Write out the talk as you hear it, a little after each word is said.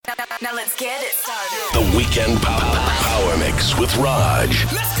Now let's get it started. The Weekend Power Mix with Raj.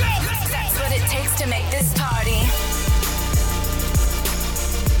 Let's go! That's what it takes to make this party.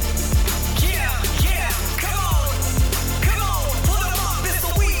 Yeah, come on, pull them up, it's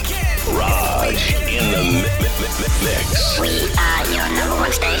the weekend. Raj in the mix. We are your number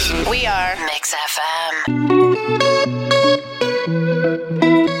one station. We are Mix FM.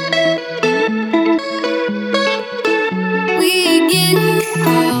 We get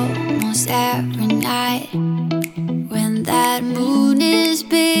almost every night when that moon is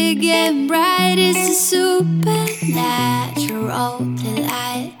big and bright. It's a supernatural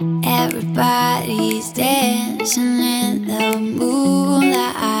delight. Everybody's dancing in the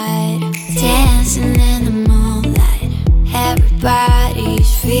moonlight, dancing in the moonlight.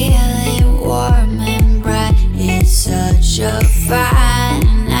 Everybody's feeling warm and bright. It's such a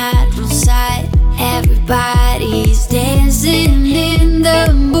fine natural sight. Everybody's dancing in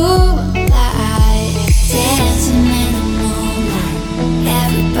the moonlight, dancing in the moonlight.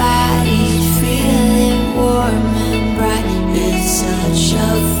 Everybody's feeling warm and bright. It's such a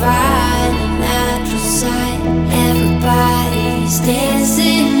fine natural sight. Everybody's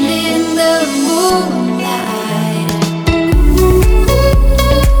dancing in the moonlight.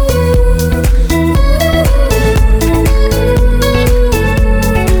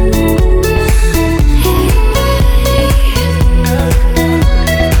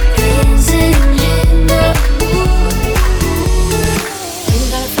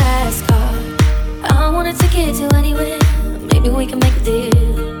 We can make a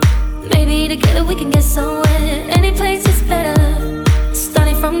deal. Maybe together we can get somewhere. Any place is better.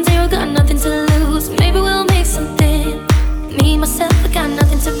 Starting from zero, got nothing to lose. Maybe we'll make something. Me, myself, I got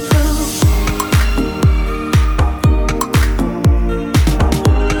nothing to prove.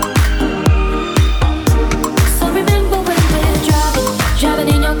 So remember when we're driving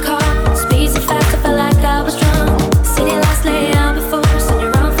in your car. Speed so fast, I felt like I was drunk. City lights lay out before us, and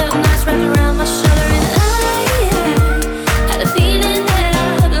your arm felt nice wrapped around my shoulder.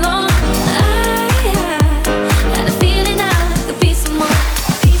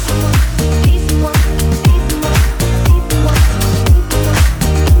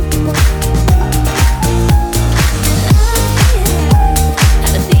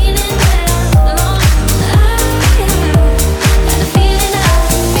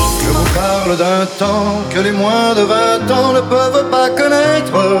 D'un temps que les moins de 20 ans ne peuvent pas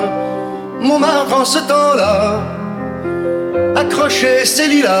connaître. Montmartre en ce temps-là accrochait ses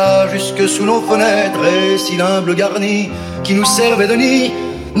lilas jusque sous nos fenêtres. Et si l'humble garni qui nous servait de nid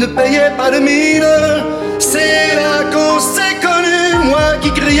ne payait pas de mine, c'est là qu'on s'est connus. Moi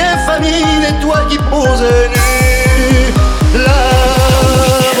qui criais famine et toi qui posais nu. La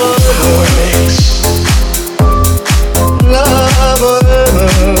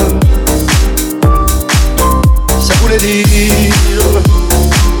bohème, ça voulait dire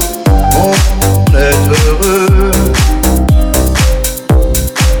on est heureux.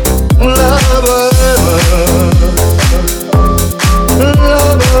 La bohème,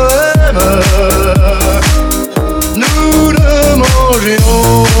 nous ne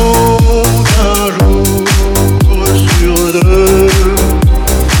mangeons qu'un jour sur deux.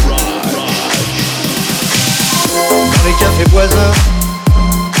 Dans les cafés voisins,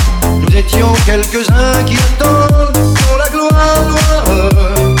 nous étions quelques-uns qui attendent pour la gloire.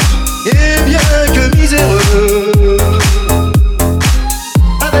 Et bien que miséreux,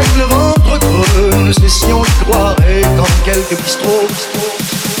 avec le ventre creux, nous cessions de croire. Et dans quelques bistrots,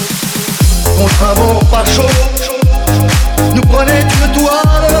 contre un bon repas chaud, nous prenait une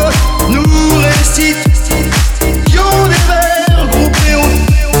toile, nous récitions des vers groupés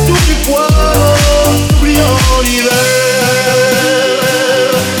autour du poêle, oubliant l'hiver.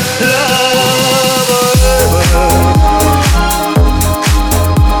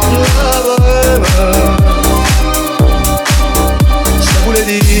 Ça voulait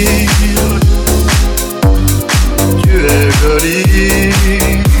dire tu es jolie.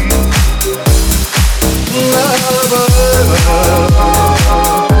 La bohème,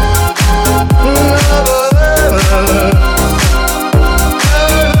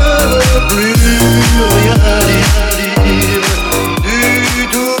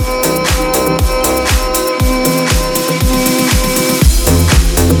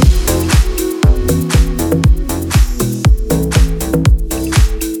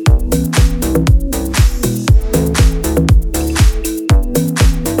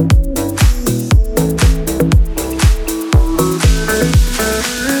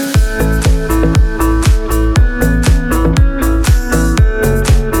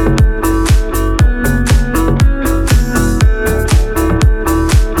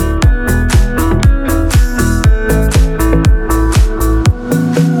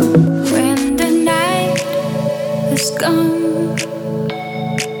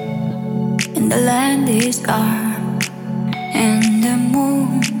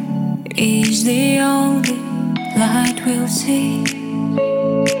 is the only light we'll see.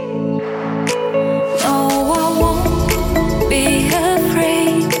 No, I won't be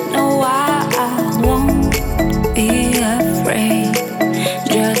afraid. No, I won't be afraid.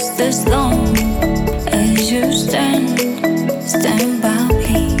 Just as long as you stand by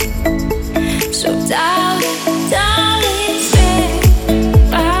me. So darling, darling, stand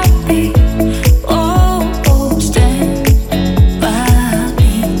by me. Oh, oh, stand by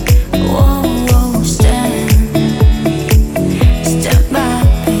me. Oh, oh, stand by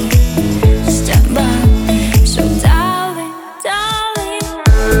me. Stand by me. So darling, darling.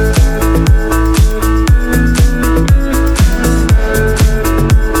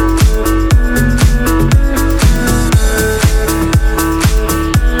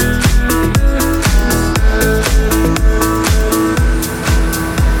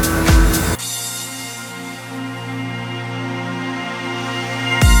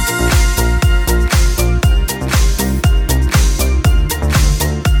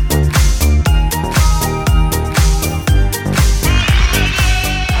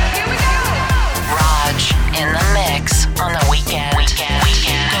 Raj in the mix on the weekend.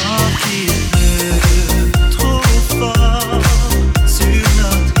 Quand il pleut trop fort sur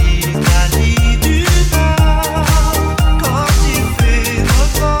notre Italie du Nord, quand il fait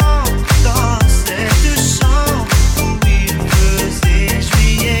novembre dans cette chambre où il faisait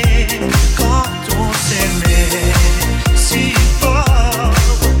juillet, quand on s'aimait si fort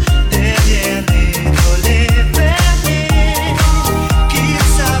derrière les volets fermés, qu'il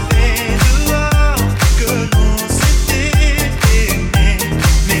savait dehors que l'on s'était aimé.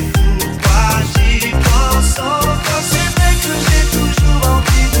 Mais pourquoi j'y pense encore? C'est vrai que j'ai toujours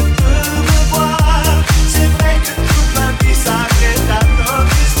envie de te revoir. C'est vrai que toute ma vie s'arrête à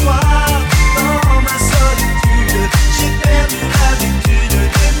notre histoire. Dans ma solitude, j'ai perdu l'habitude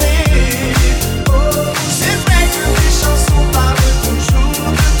d'aimer. Oh, c'est vrai que les chansons parlent toujours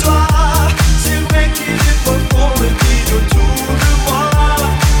de toi. C'est vrai qu'il est profond le vide autour de moi.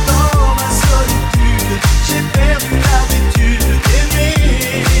 Dans ma solitude, j'ai perdu l'habitude d'aimer.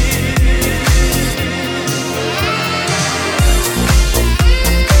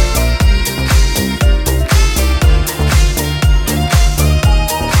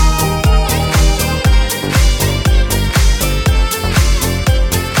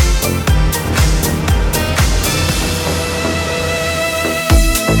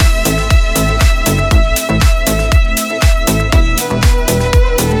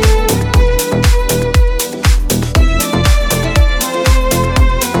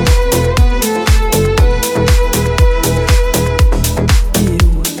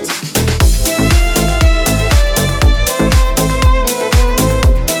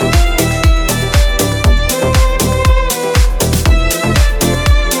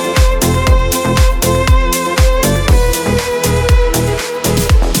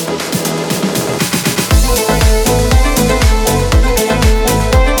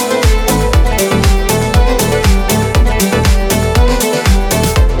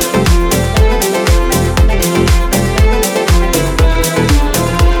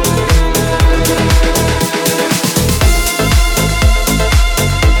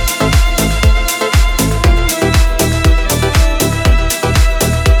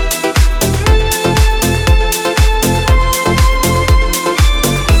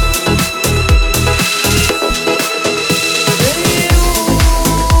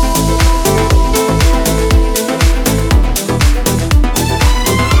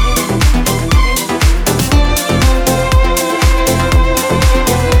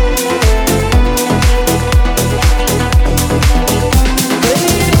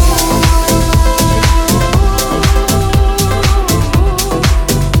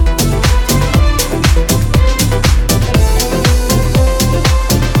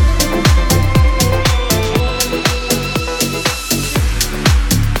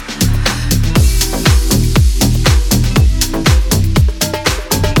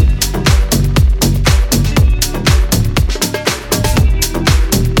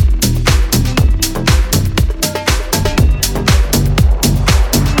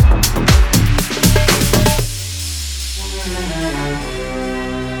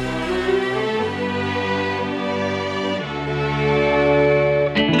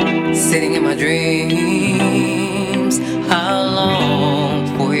 Sitting in my dreams, how long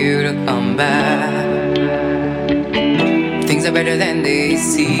for you to come back? Things are better than they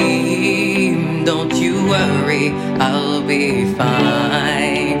seem. Don't you worry, I'll be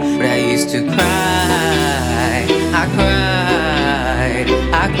fine. But I used to cry, I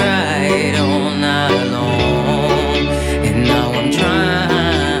cried all night long. And now I'm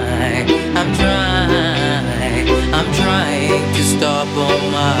trying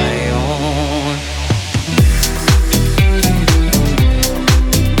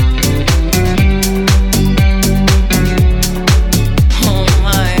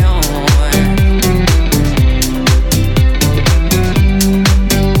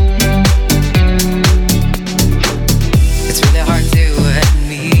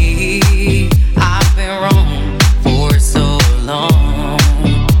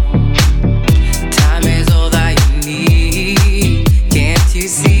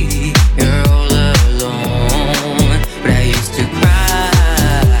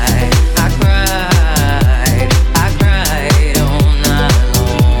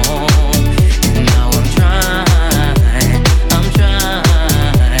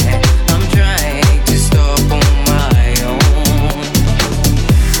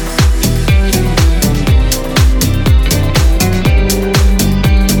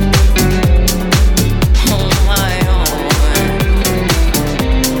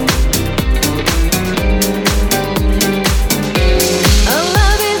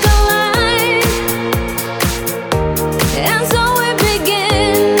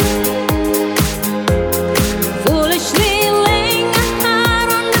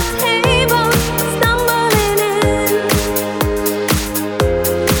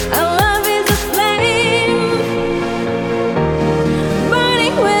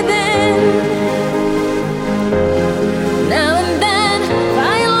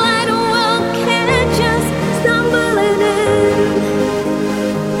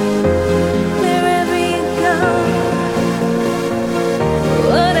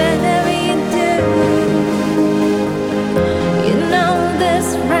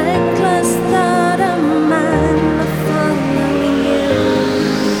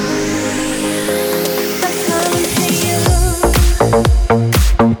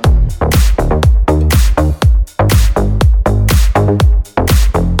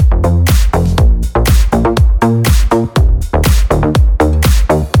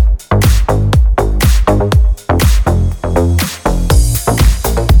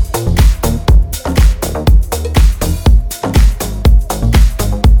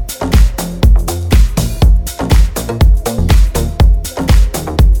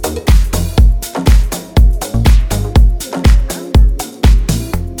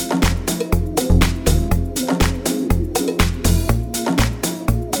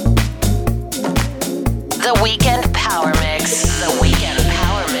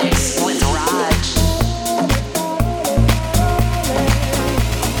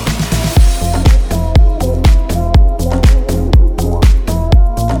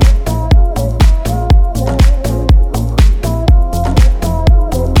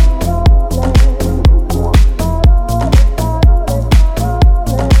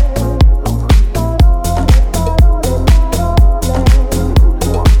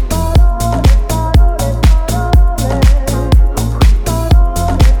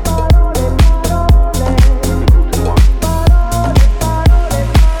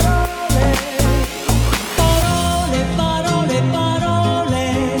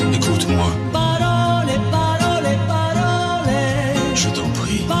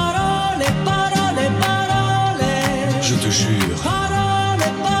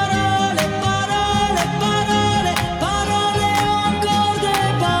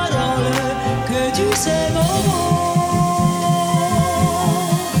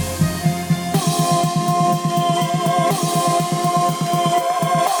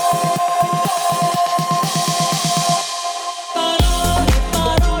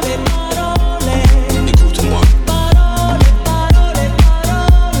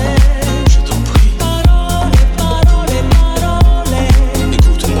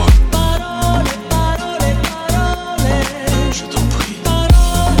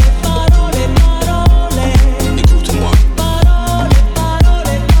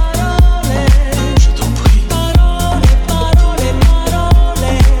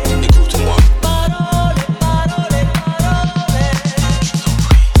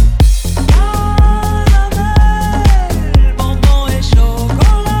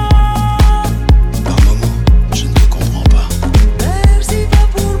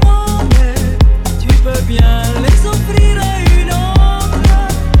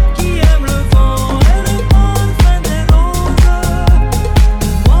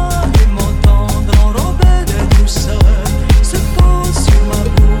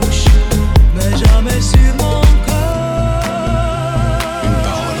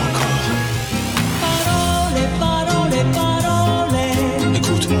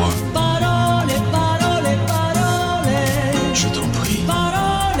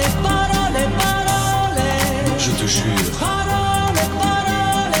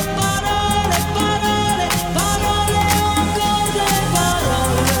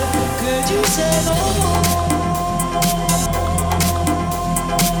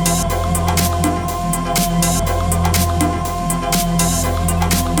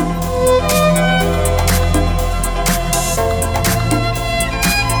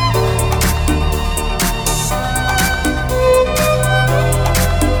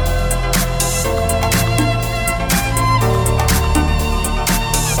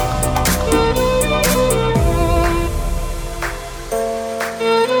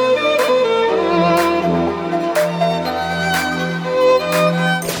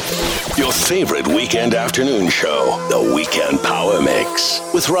Your favorite weekend afternoon show, The Weekend Power Mix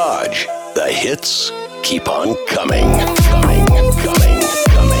with Raj. The hits keep on coming, coming, coming,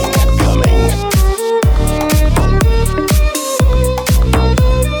 coming, coming.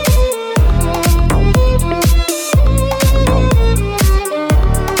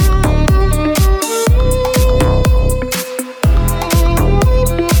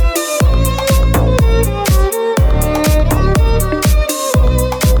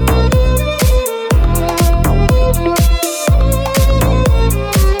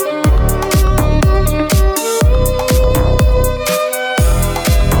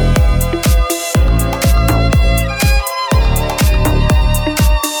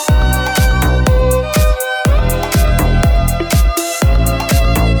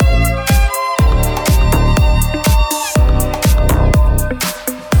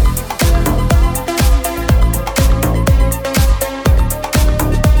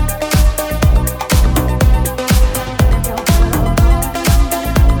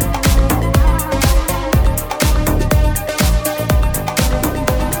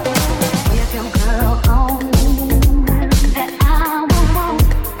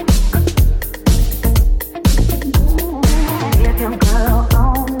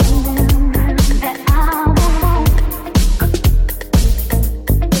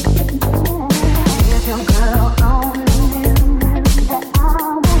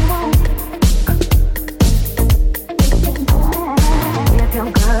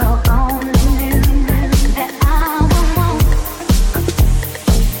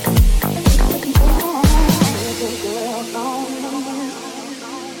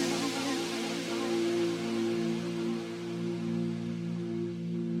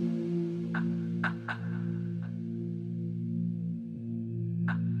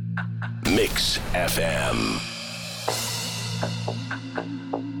 Mix FM.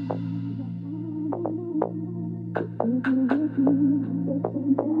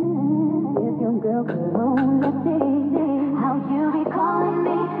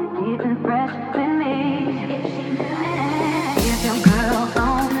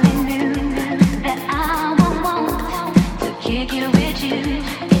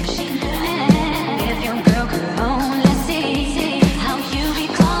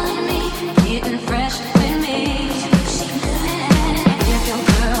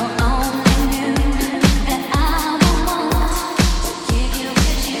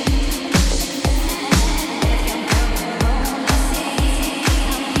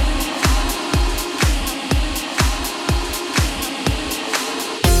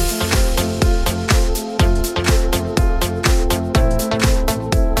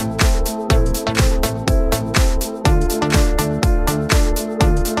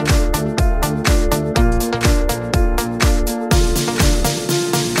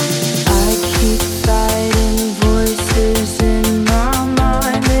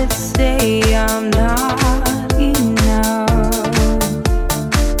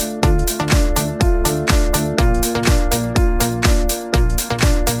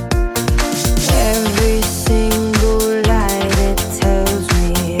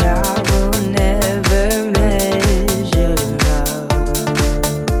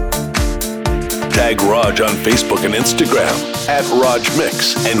 On Facebook and Instagram at Raj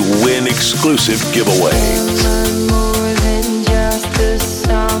Mix and win exclusive giveaways. Feel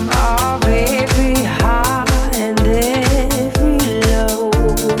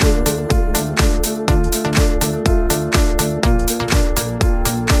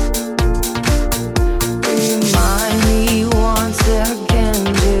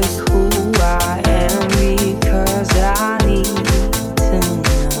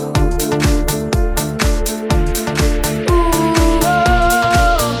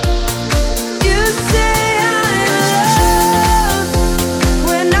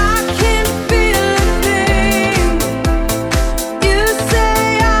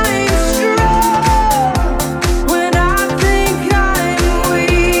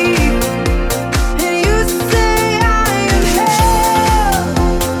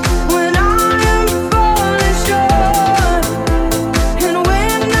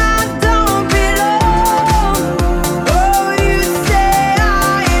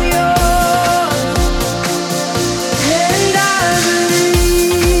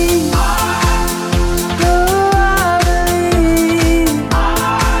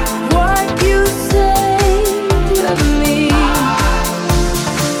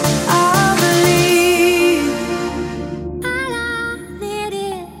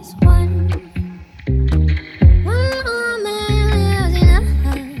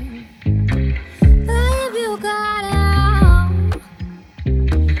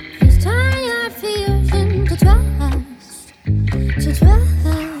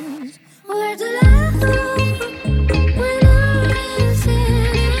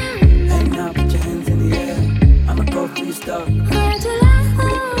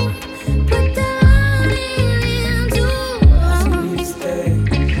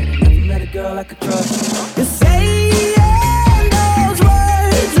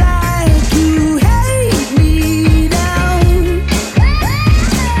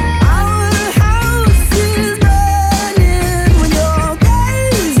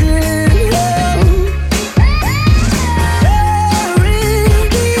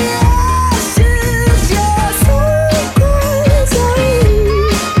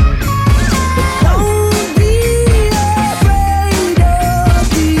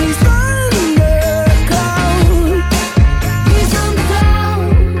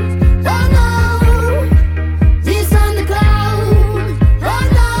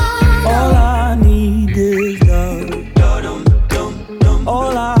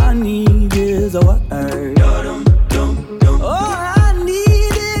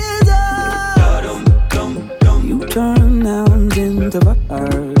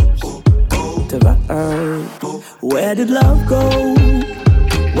did love go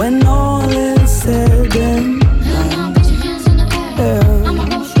when all is said and done?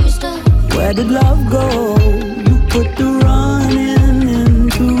 Where did love go? You put the running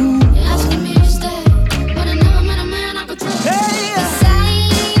into. Asking me to stay, but I never met a man I could trust. Hey,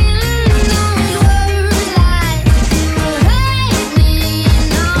 saying those words like you hate me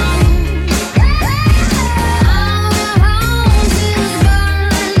now. Our house is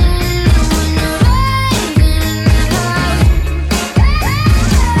burning when you're raising hell.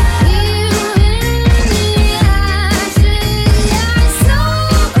 You in the ashes, I'm so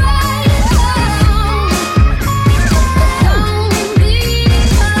grateful. Don't be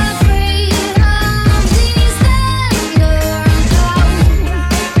afraid of these thunder clouds.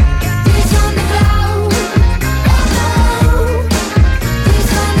 These on the clouds,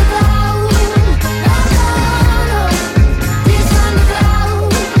 these on the clouds, these on the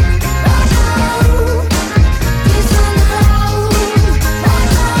clouds, these on the clouds.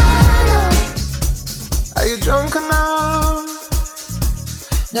 Are you drunk enough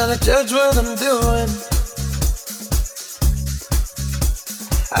now to judge what I'm doing?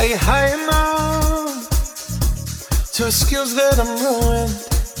 Are you high enough to excuse that I'm ruined?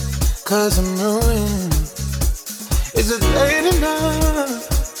 Cause I'm ruined. Is it late enough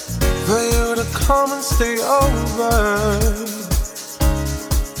for you to come and stay over?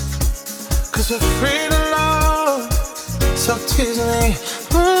 Cause we're free to love, so tease me.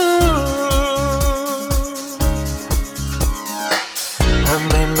 I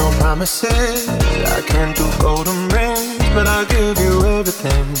made no promises, I can't do golden rings, but I'll give you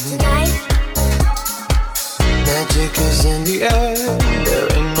everything. Tonight, Magic is in the air, there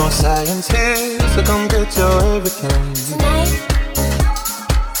ain't no science here, so come get your everything. tonight,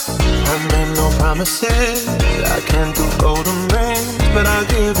 I made no promises, I can't do golden rings, but I'll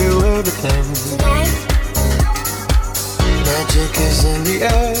give you everything. tonight, Magic is in the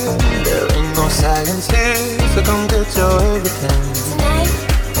air, there ain't no science here, so come get your everything. tonight.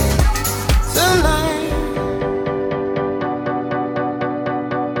 Tonight.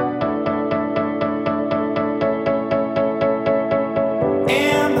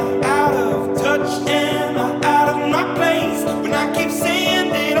 Am I out of touch? Am I out of my place? When I keep saying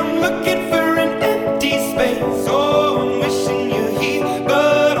that I'm looking for an empty space. Oh, I'm wishing you're here,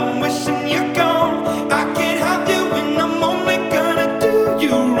 but I'm wishing you're gone. I can't have you and I'm only gonna do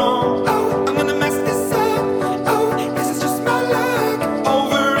you wrong. Oh, I'm gonna mess this up. Oh, this is just my luck. Oh,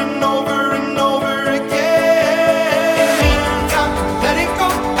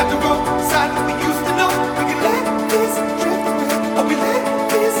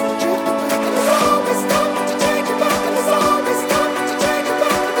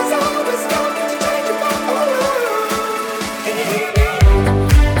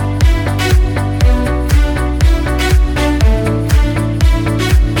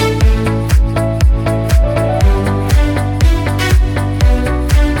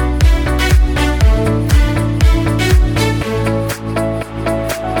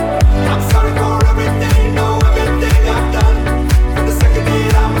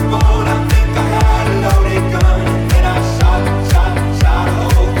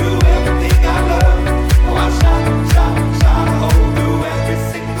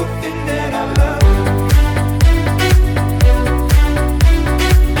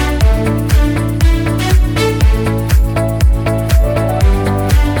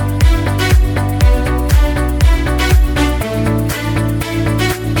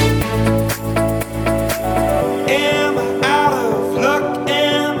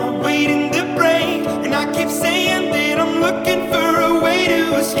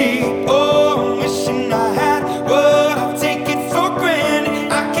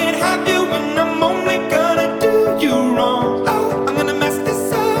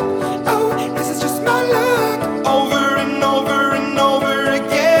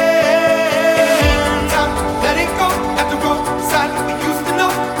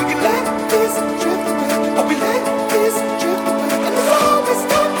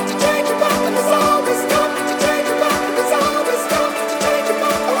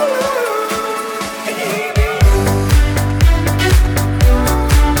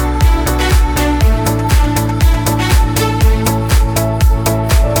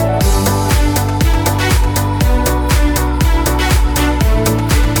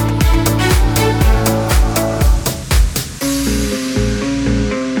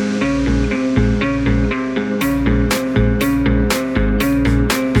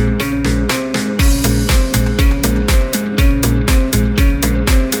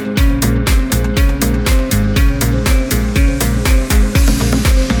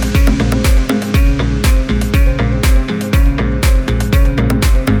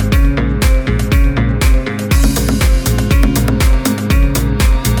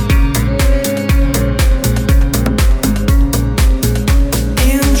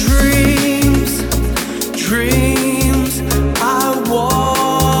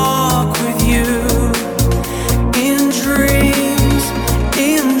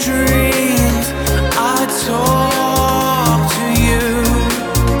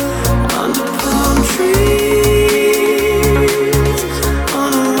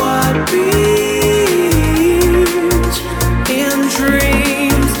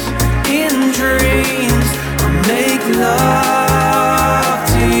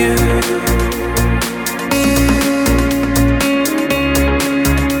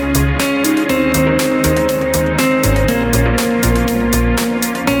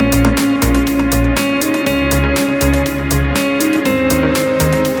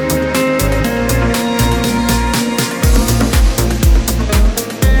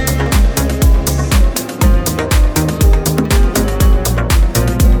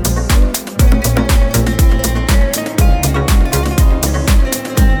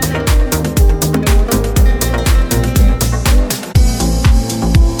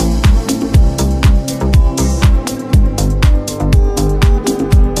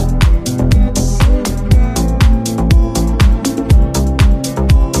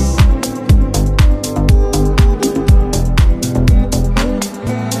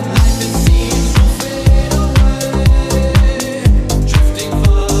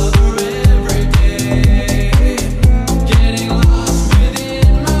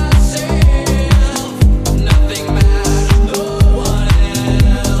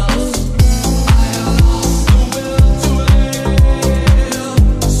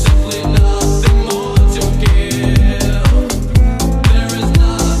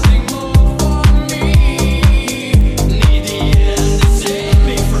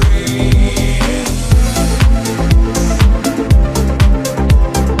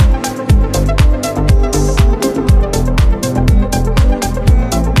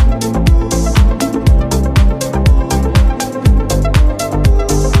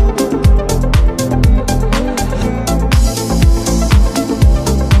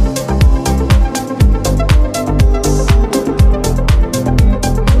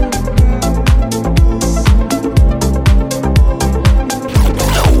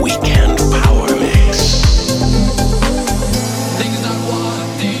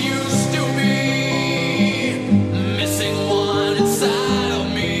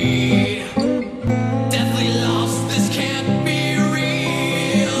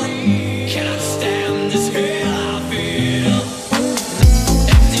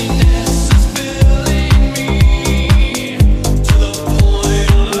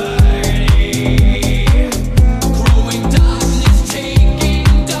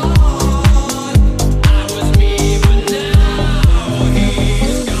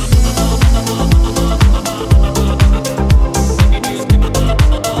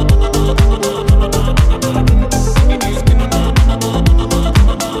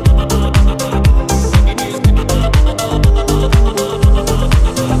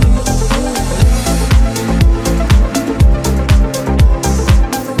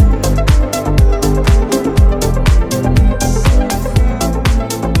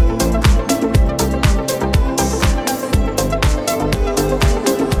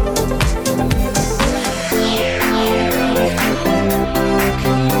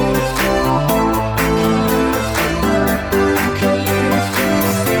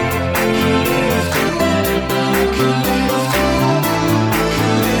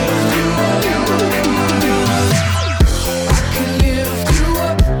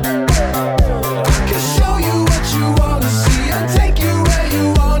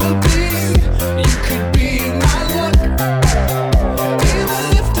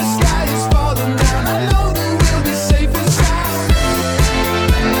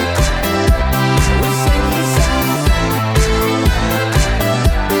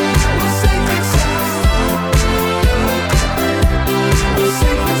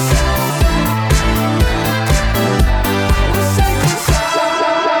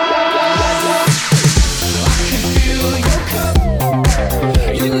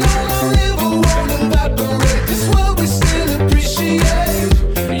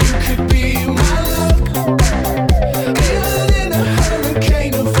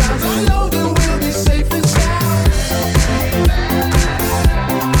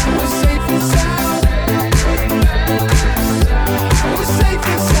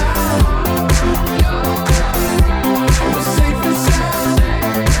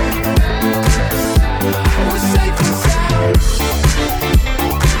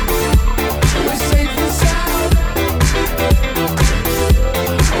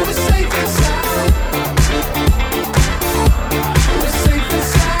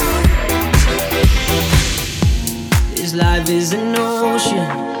 life is an ocean,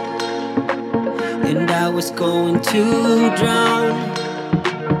 and I was going to drown.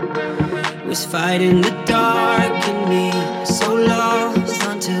 Was fighting the dark in me, so lost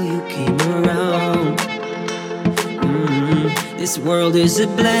until you came around. This world is a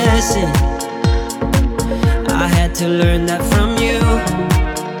blessing, I had to learn that from you.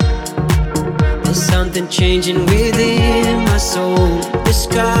 There's something changing within my soul. The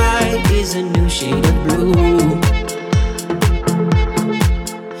sky is a new shade of blue,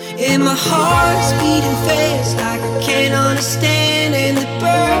 and my heart's beating fast like I can't understand. And the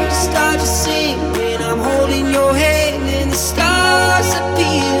birds start to sing when I'm holding your hand, and the stars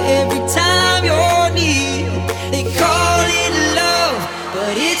appear every time you're near. They call it love,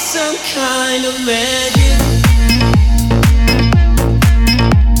 but it's some kind of magic.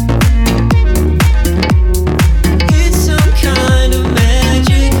 It's some kind of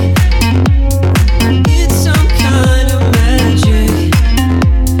magic. It's some kind of magic.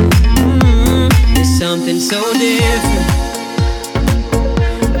 There's something so different.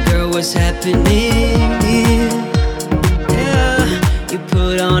 Girl, what's happening here? Yeah, you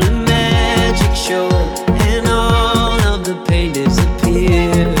put on a magic show, and all of the pain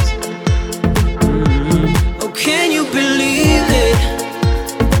disappears. Oh, can you believe it?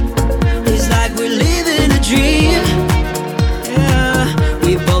 It's like we're living a dream. Yeah,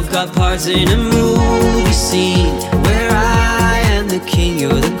 we both got parts in a movie scene where I am the king,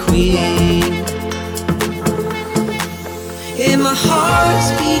 you're the queen. And my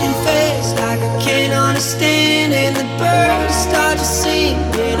heart's beating fast like I can't understand. And the birds start to sing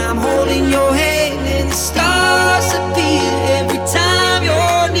when I'm holding your hand, and the stars appear every time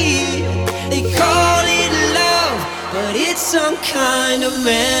you're near. They call it love, but it's some kind of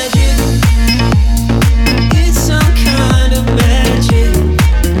magic. It's some kind of magic.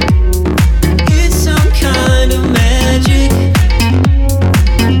 It's some kind of magic.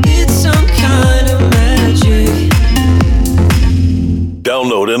 It's some kind of magic.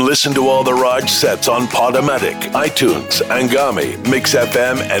 Download and listen to all the Raj sets on Podomatic, iTunes, Angami, Mix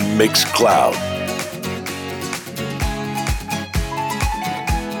FM, and Mixcloud.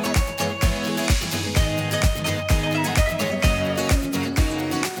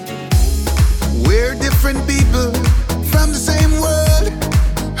 We're different people from the same world,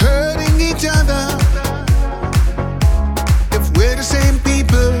 hurting each other. If we're the same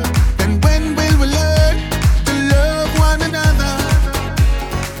people, then when will we learn to love one another?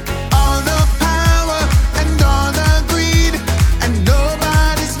 All the power and all the greed, and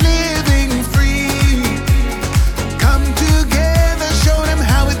nobody's living free. Come together, show them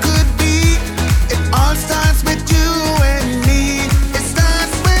how it could be. It all starts with you and me. It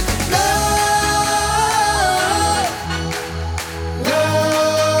starts with love.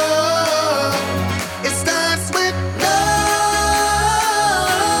 Love. It starts with love.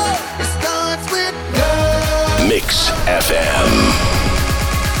 It starts with love. Mix FM.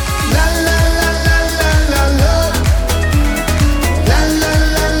 La la la la la la love. La la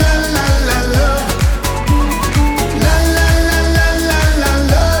la la la la love. La la la la la la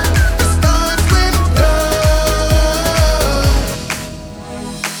love. It starts with love.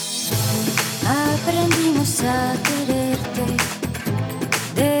 Aprendimos a quererte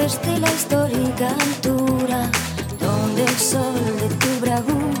desde la histórica altura, donde el sol de tu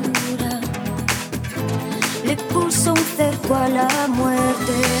bravura le puso un cerco a la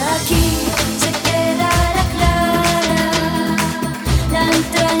muerte. Aquí se quedará clara la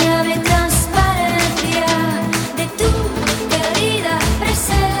entrañable transparencia de tu querida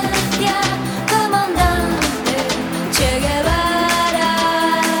presencia, comandante Che Guevara.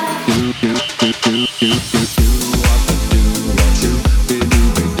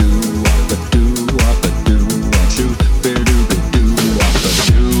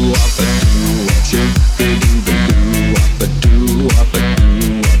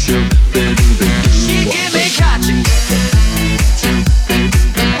 She give me catching.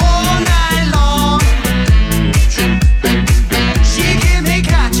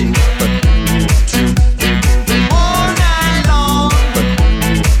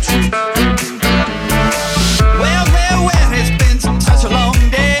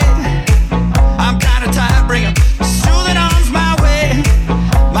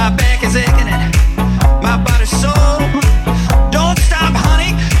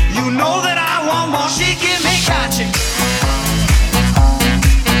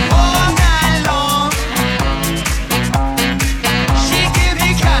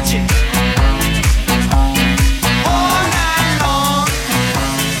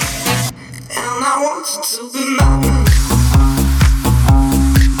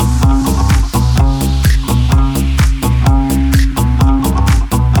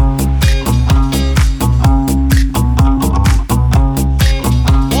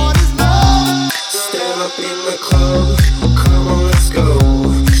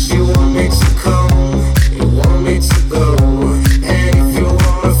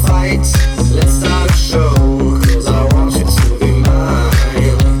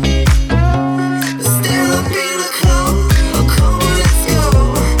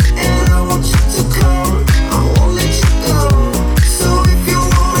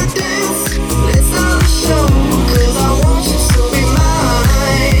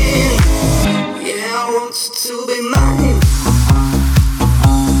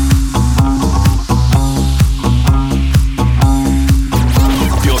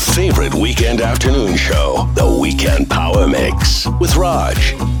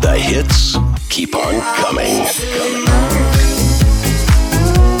 Raj. The hits keep on coming.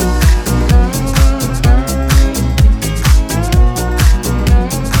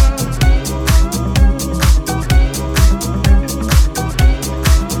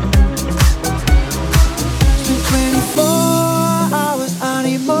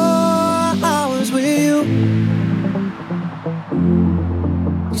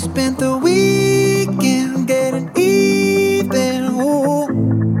 Spent the weekend getting even. Ooh.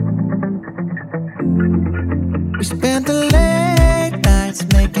 We spent the late nights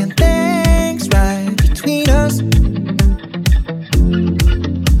making things right between us.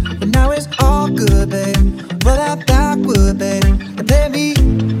 But now it's all good, babe. Roll that backward, babe, and play me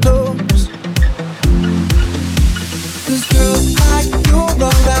close. 'Cause girls like you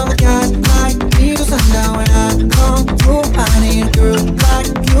run around the guys like me till sundown. When I come through, I need a girl like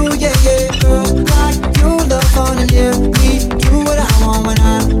you, yeah, yeah. Girls like you love fun and yeah, me do what I want. When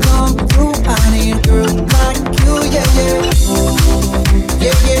I come through, I need a girl like you, yeah, yeah.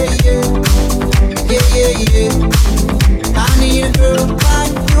 Yeah, yeah, yeah. Yeah, yeah, yeah. I need a girl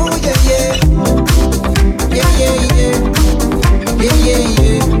like you, yeah, yeah. Yeah, yeah, yeah. Yeah, yeah,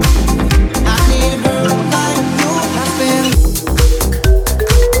 yeah. I need a girl like you. I've been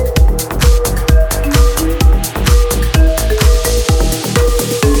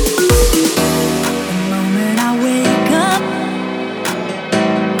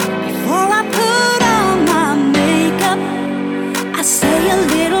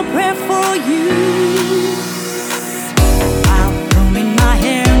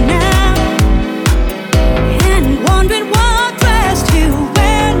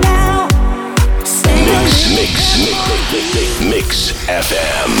Mix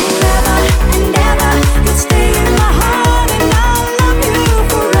FM.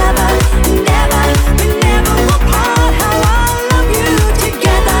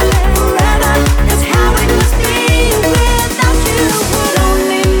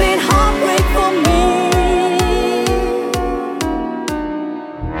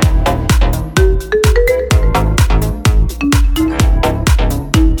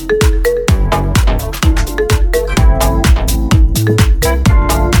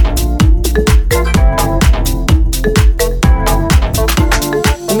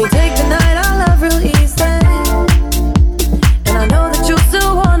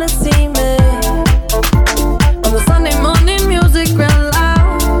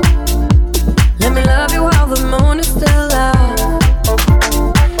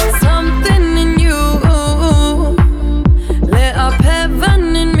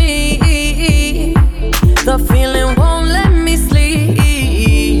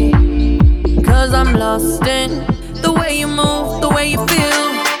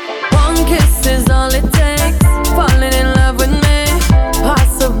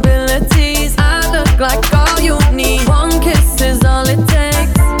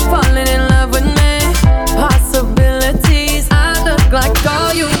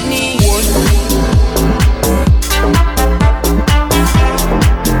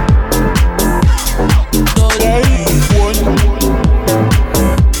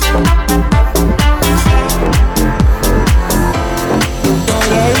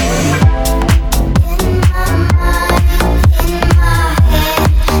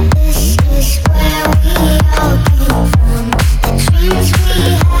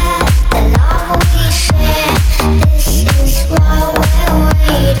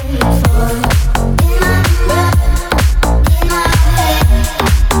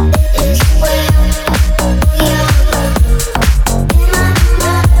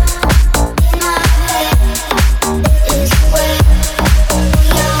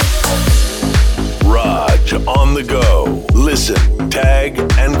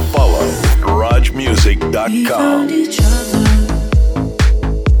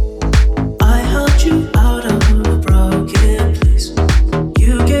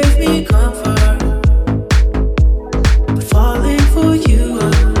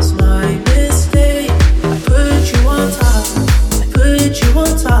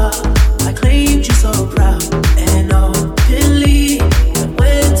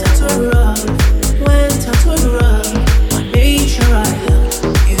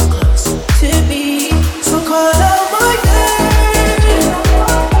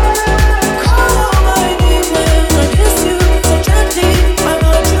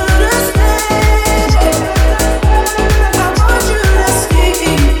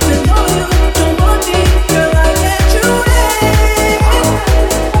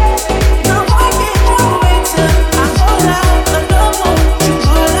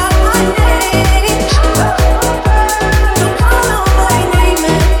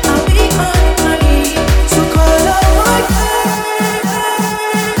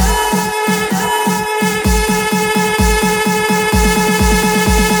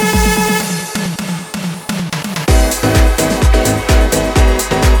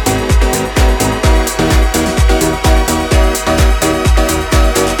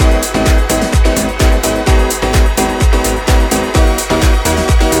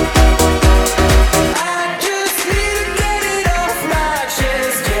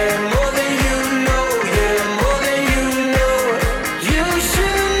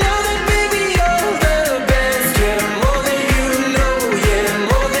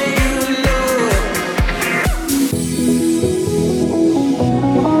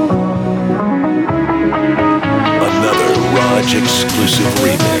 exclusive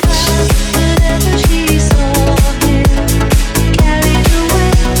remix.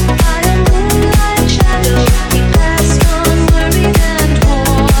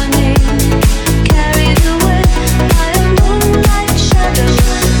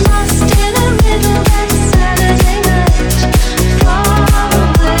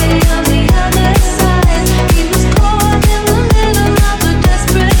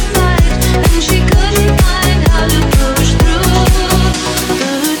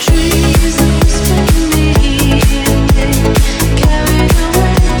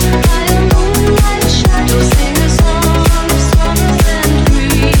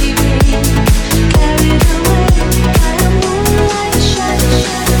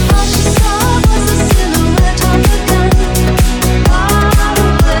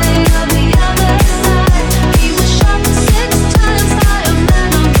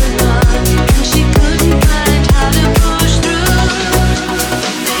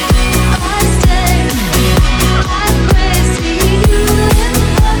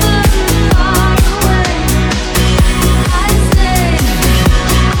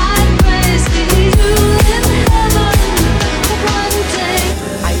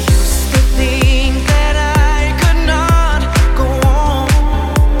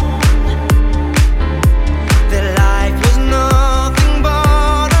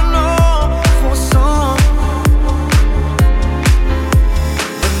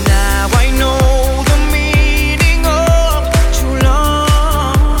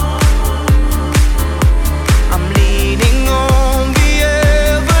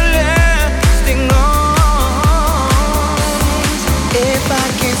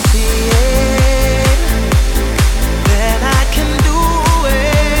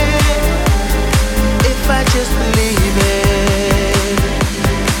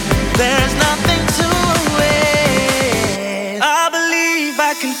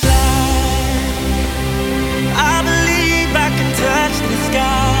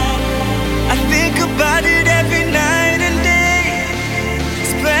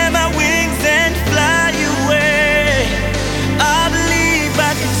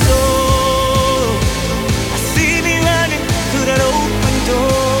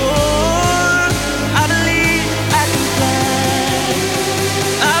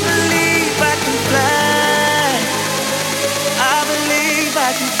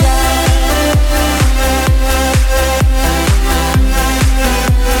 I can fly.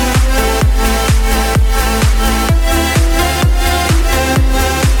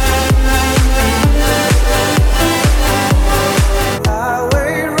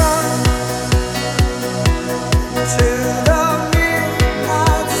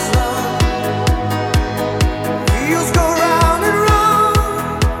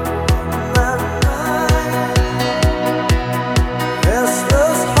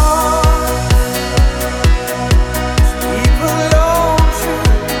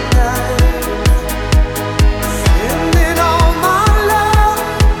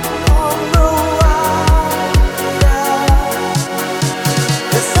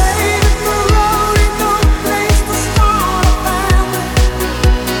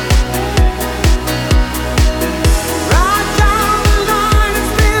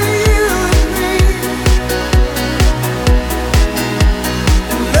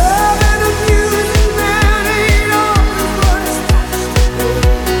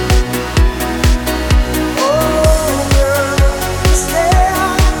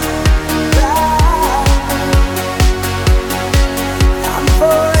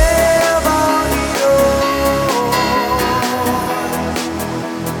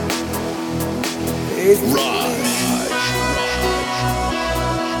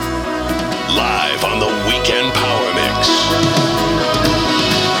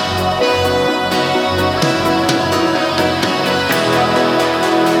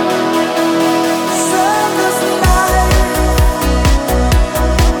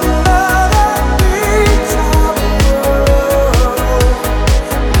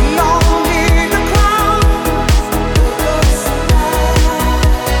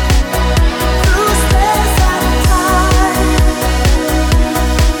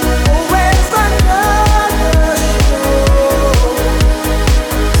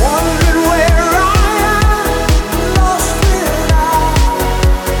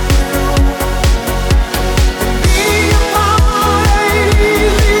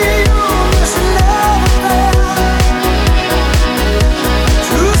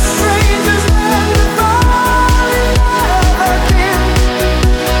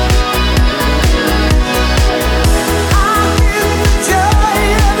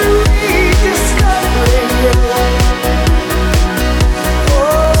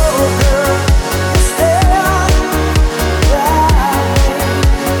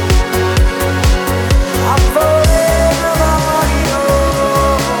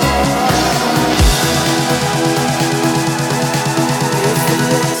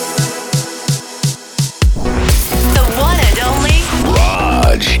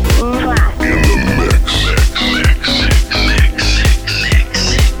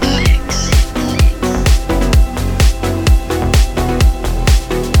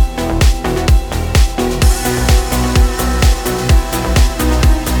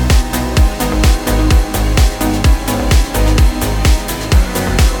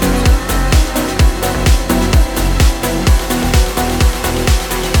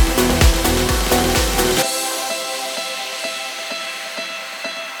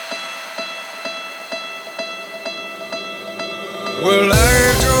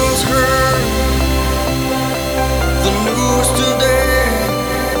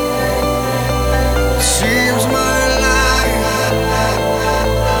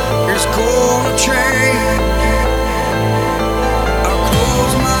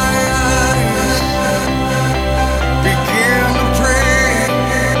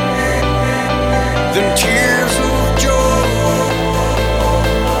 tears of joy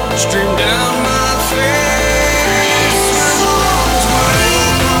stream down my face. When arms wide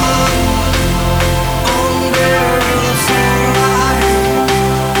open under the sunlight,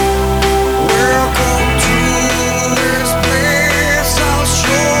 welcome to this place. I'll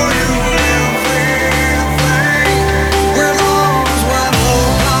show you everything. With arms wide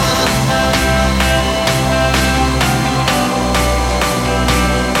open.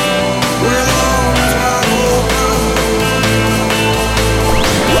 With arms wide open.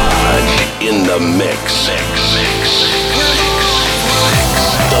 Raj in the mix.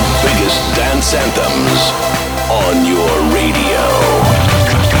 The biggest dance anthems on your radio.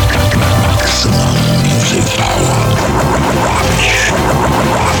 Maximum music power.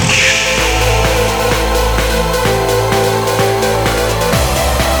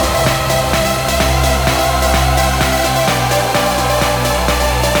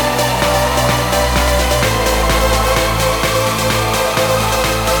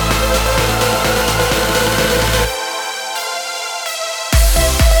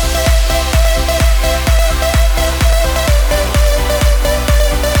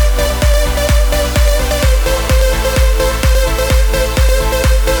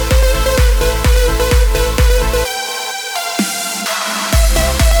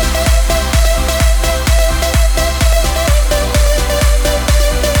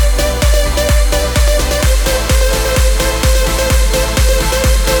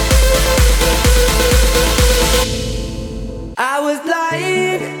 I was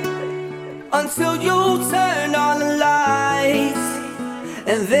lying until you turned on the lights,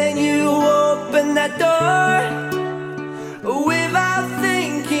 and then you opened that door without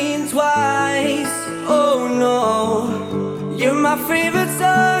thinking twice. Oh no, you're my favorite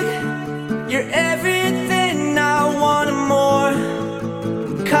song, you're everything I wanted more.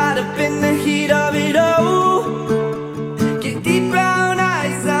 Caught up in the heat of it all, your deep brown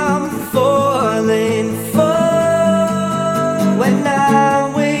eyes, I'm falling for. When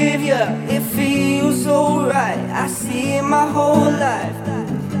I'm with you, it feels so right. I see my whole life.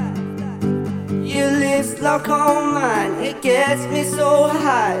 Your lips lock on mine, it gets me so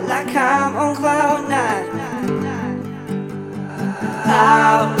high, like I'm on cloud nine.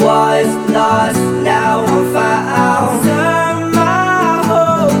 I was lost, now I'm found. Turn my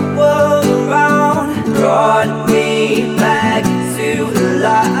whole world around, brought me back to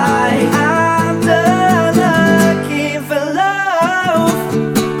life. I'm done looking for love.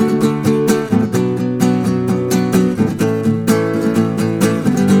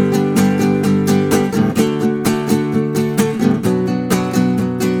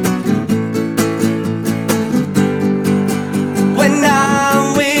 When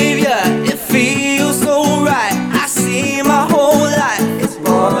I'm with you, it feels so right. I see my whole life, it's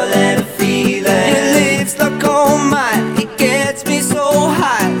more than a feeling. Your lips look on mine, it gets me so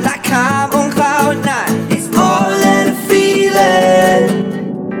high, like I'm on cloud nine. It's more than a feeling.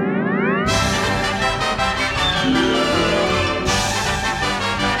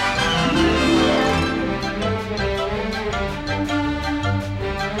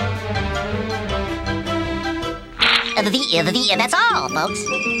 That's all, folks.